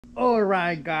All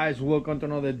right, guys, welcome to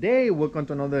another day, welcome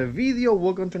to another video,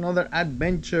 welcome to another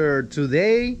adventure.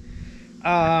 Today,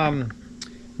 um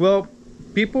well,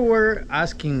 people were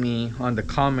asking me on the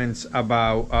comments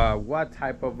about what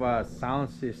type of sound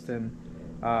system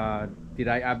did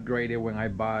I upgrade it when I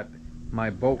bought my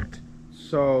boat.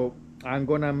 So I'm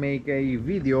gonna make a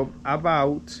video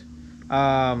about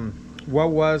um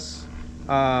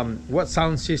what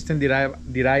sound system did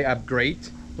I upgrade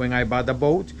when I bought the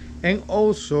boat, and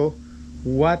also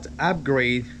what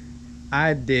upgrade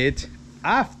I did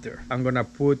after. I'm gonna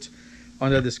put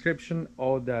on the description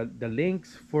all the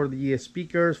links for the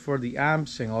speakers, for the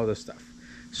amps, and all the stuff.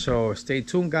 So stay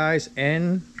tuned, guys,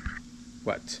 and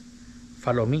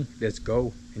follow me. Let's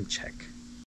go and check.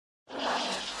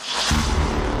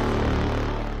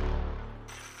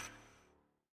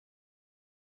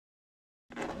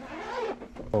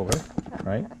 Over,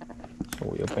 right? So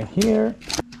we open here,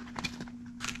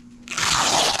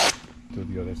 to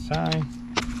the other side.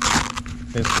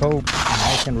 Let's hope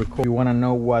I can record. You want to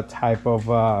know what type of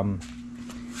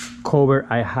cover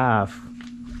I have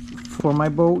for my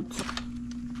boat?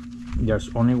 There's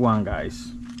only one,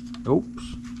 guys.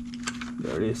 Oops,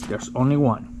 there it is. There's only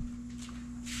one.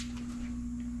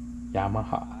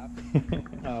 Yamaha.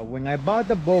 When I bought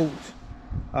the boat,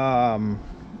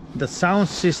 the sound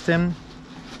system,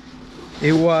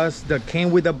 it was that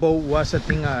came with the boat was, I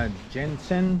think,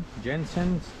 Jensen,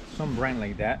 some brand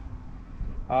like that.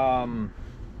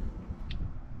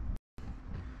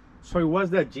 So it was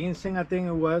the ginseng, I think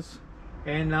it was.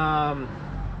 And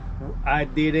I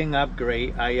didn't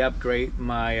upgrade. I upgrade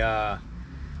my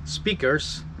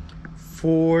speakers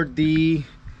for the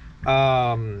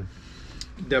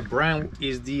brand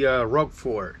is the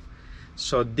Rockford.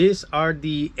 So these are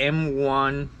the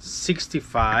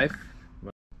M165.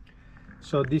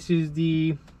 So this is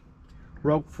the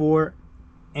Rockford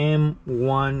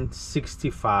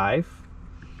M165.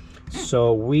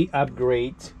 So we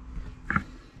upgrade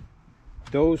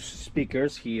those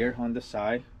speakers here on the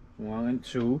side, 1 and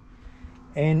 2,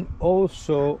 and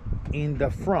also in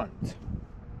the front.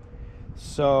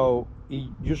 So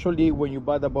usually when you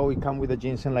buy the boat, it comes with a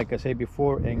ginseng, like I said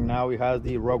before, and now it has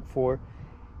the Rockford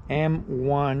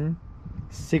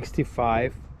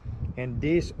M165. And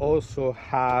this also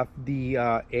have the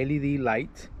LED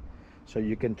light, so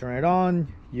you can turn it on.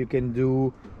 You can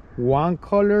do one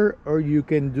color, or you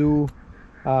can do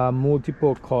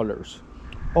multiple colors.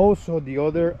 Also, the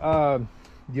other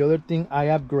thing I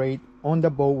upgrade on the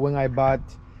boat when I bought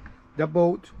the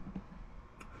boat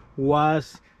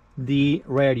was the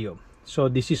radio. So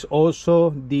this is also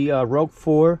the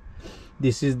Rockford.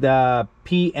 This is the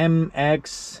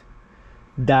PMX-2.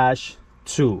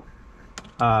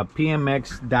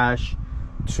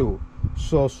 PMX-2.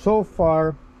 So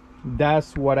far,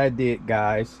 that's what I did,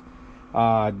 guys.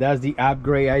 That's the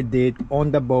upgrade I did on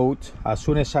the boat. As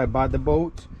soon as I bought the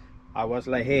boat, I was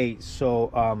like, hey, so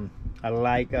I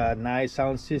like a nice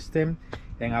sound system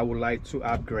and I would like to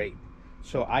upgrade.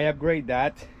 So I upgrade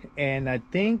that, and I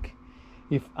think,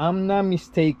 if I'm not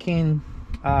mistaken,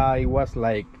 it was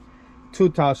like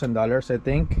 $2,000, I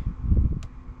think.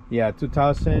 Yeah,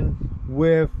 2,000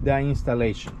 with the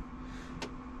installation.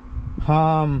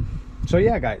 So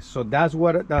yeah, guys, so that's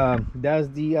what that's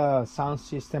the sound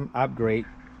system upgrade.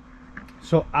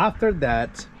 So after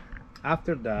that,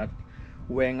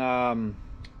 when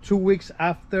 2 weeks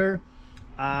after,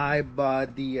 I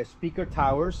bought the speaker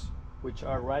towers, which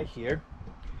are right here.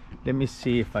 Let me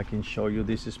see if I can show you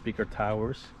these speaker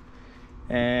towers.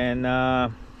 And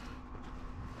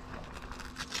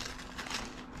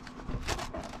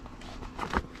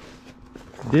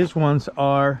these ones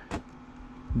are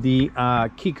the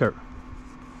kicker.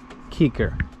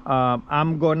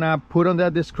 I'm gonna put on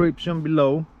the description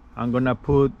below. I'm gonna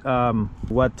put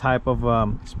what type of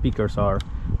speakers are.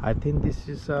 I think this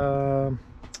is I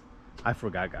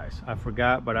forgot, guys, I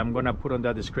forgot, but I'm gonna put on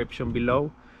the description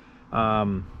below.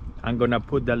 I'm gonna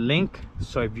put the link,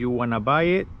 so if you wanna buy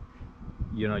it,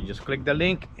 you know, just click the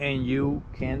link and you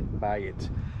can buy it.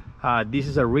 This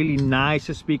is a really nice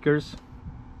speakers,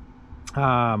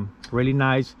 really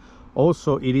nice.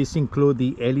 Also, it is include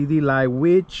the LED light,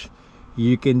 which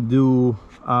you can do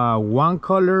one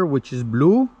color, which is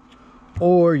blue,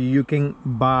 or you can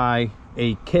buy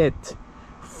a kit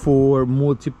for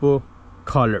multiple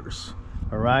colors.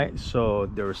 All right, so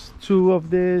there's 2 of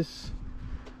this.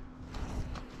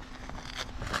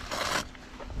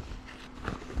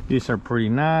 These are pretty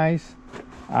nice.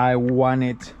 I want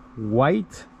it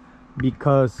white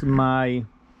because my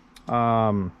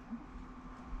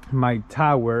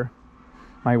tower,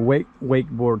 my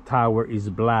wakeboard tower, is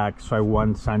black, so I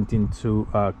want something to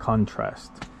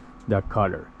contrast the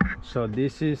color. So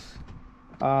this is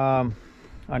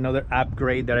another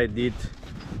upgrade that I did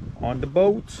on the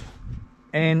boat.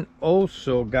 And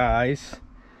also, guys,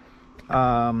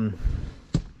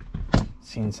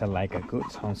 since I like a good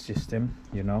sound system,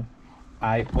 you know,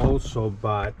 I also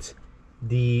bought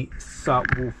the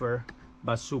subwoofer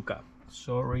bazooka.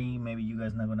 Sorry, maybe you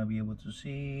guys not gonna be able to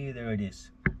see. There it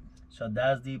is. So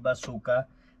that's the bazooka.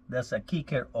 That's a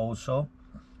kicker also.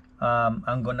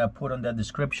 I'm gonna put on the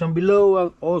description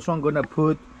below. Also, I'm gonna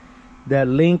put the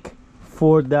link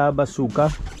for the bazooka.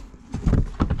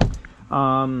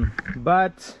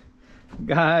 But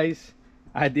guys,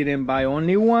 I didn't buy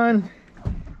only one.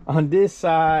 On this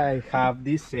side, I have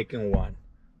the second one.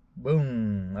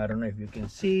 Boom. I don't know if you can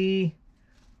see,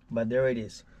 but there it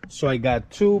is. So I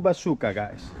got two bazooka,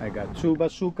 guys. I got two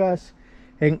bazookas.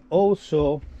 And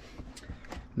also,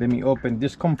 let me open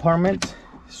this compartment.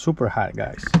 Super hot,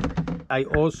 guys. I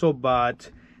also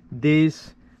bought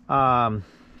this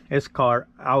SCAR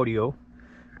audio.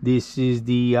 This is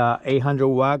the 800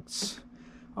 watts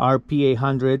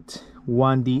RP800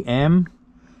 1DM.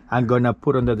 I'm gonna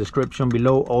put on the description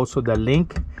below also the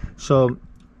link. So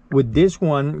with this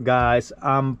one, guys,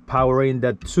 I'm powering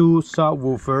the two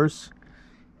subwoofers,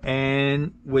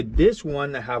 and with this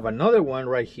one I have another one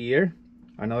right here,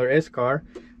 another SCAR.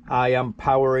 I am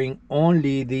powering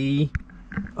only the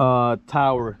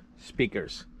tower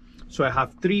speakers. So I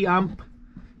have three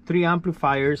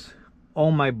amplifiers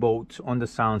on my boat on the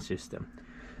sound system.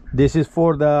 This is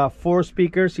for the 4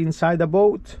 speakers inside the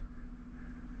boat.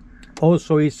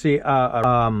 Also, it's a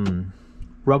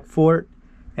Rockford,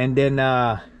 and then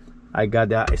I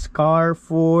got a SCAR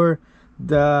for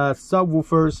the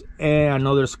subwoofers and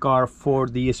another SCAR for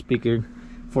the speaker,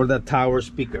 for the tower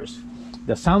speakers.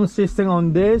 The sound system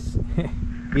on this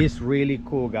is really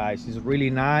cool, guys. It's really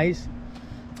nice.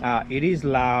 It is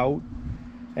loud,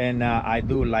 and I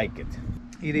do like it.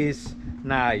 It is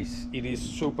nice. It is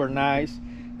super nice,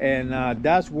 and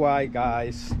that's why,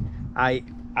 guys, I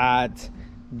add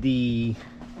the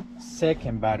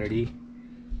second battery.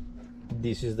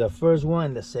 This is the first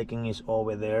one, the second is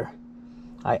over there.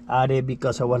 I added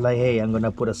because I was like, hey, I'm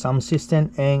gonna put a sound system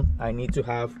and I need to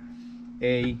have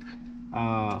a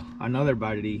another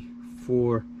battery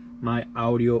for my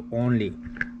audio only.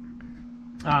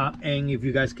 And if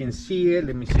you guys can see it,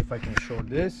 let me see if I can show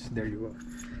this. There you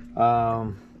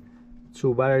go.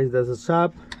 2 batteries, that's a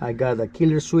sub. I got a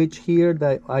killer switch here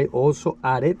that I also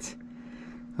added.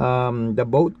 The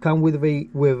boat comes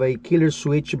with a killer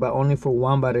switch, but only for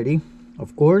 1 battery.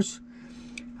 Of course,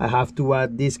 I have to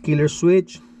add this killer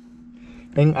switch,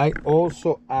 and I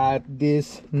also add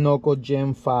this Noco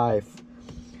Gen 5,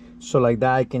 so like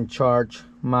that I can charge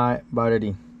my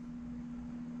battery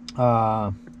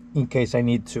in case I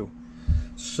need to.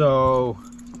 So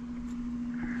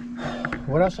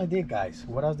what else I did, guys?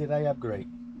 What else did I upgrade?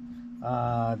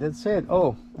 That's it.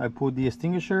 Oh, I put the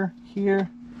extinguisher here.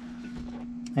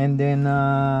 And then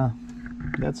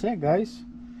that's it, guys.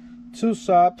 2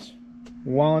 subs,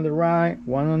 1 on the right,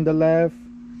 1 on the left.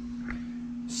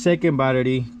 Second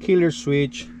battery, killer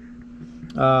switch,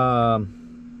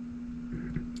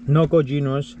 Noco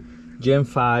Genius Gen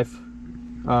 5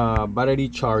 battery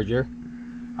charger.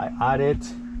 I added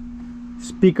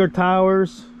speaker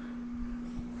towers,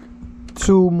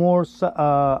 2 more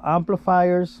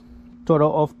amplifiers,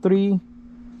 total of 3,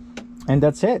 and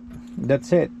that's it.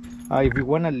 That's it. If you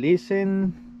want to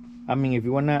listen, I mean, if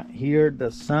you want to hear the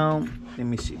sound, let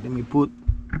me see, let me put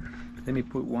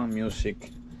one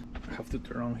music. I have to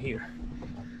turn on here.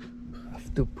 I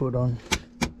have to put on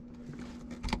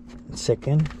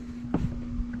second,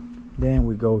 then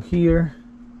we go here,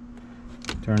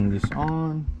 turn this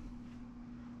on.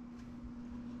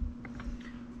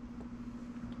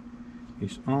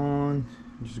 It's on.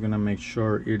 I'm just gonna make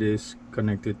sure it is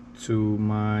connected to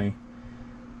my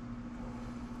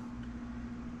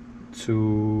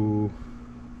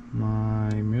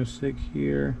music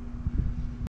here.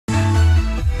 I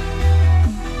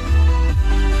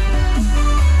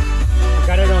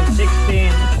got it on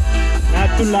 16,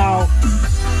 not too loud.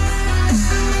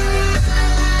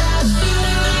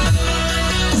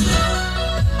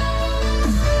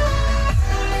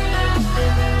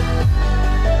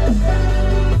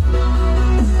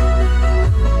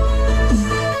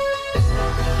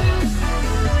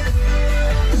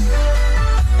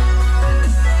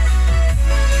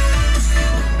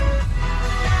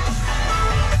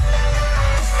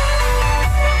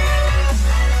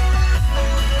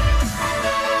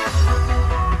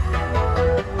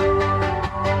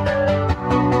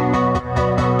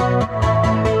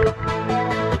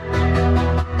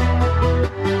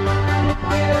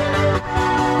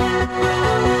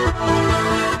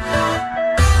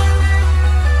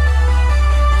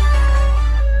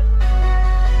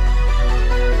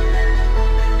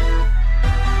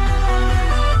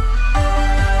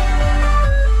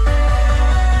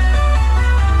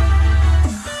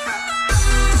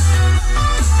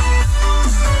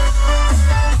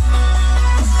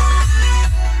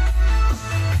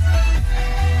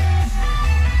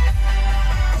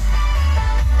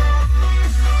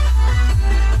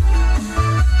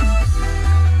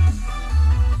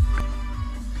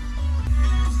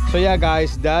 So yeah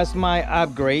guys, that's my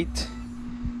upgrade.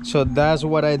 So that's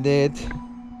what I did.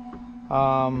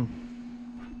 So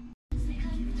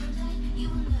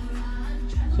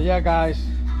yeah guys,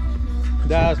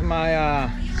 that's my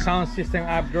sound system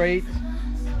upgrade.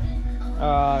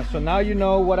 So now you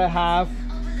know what I have.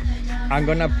 I'm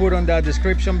gonna put on the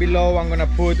description below, I'm gonna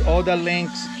put all the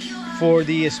links for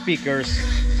the speakers,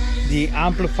 the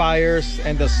amplifiers,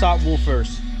 and the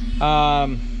subwoofers.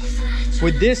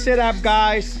 With this setup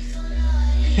guys,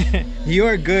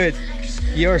 you're good.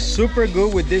 You're super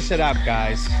good with this setup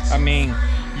guys. I mean,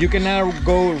 you cannot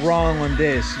go wrong on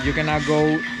this. You cannot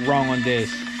go wrong on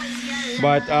this.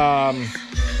 But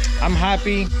I'm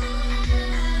happy.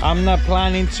 I'm not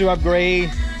planning to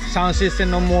upgrade sound system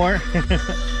no more.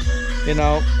 You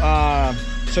know,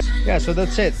 so yeah, so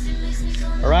that's it.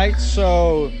 All right,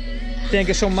 so thank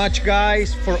you so much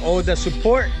guys for all the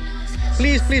support.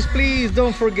 Please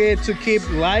don't forget to keep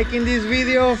liking this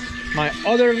video, my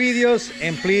other videos,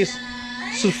 and please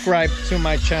subscribe to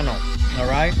my channel. All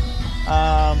right,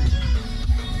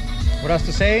 what else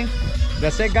to say?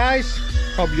 That's it guys.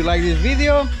 Hope you like this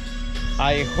video.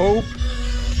 I hope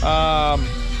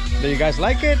that you guys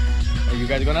like it, or you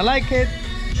guys gonna like it,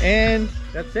 and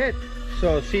that's it.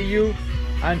 So see you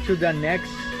until the next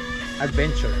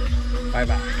adventure. Bye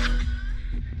bye.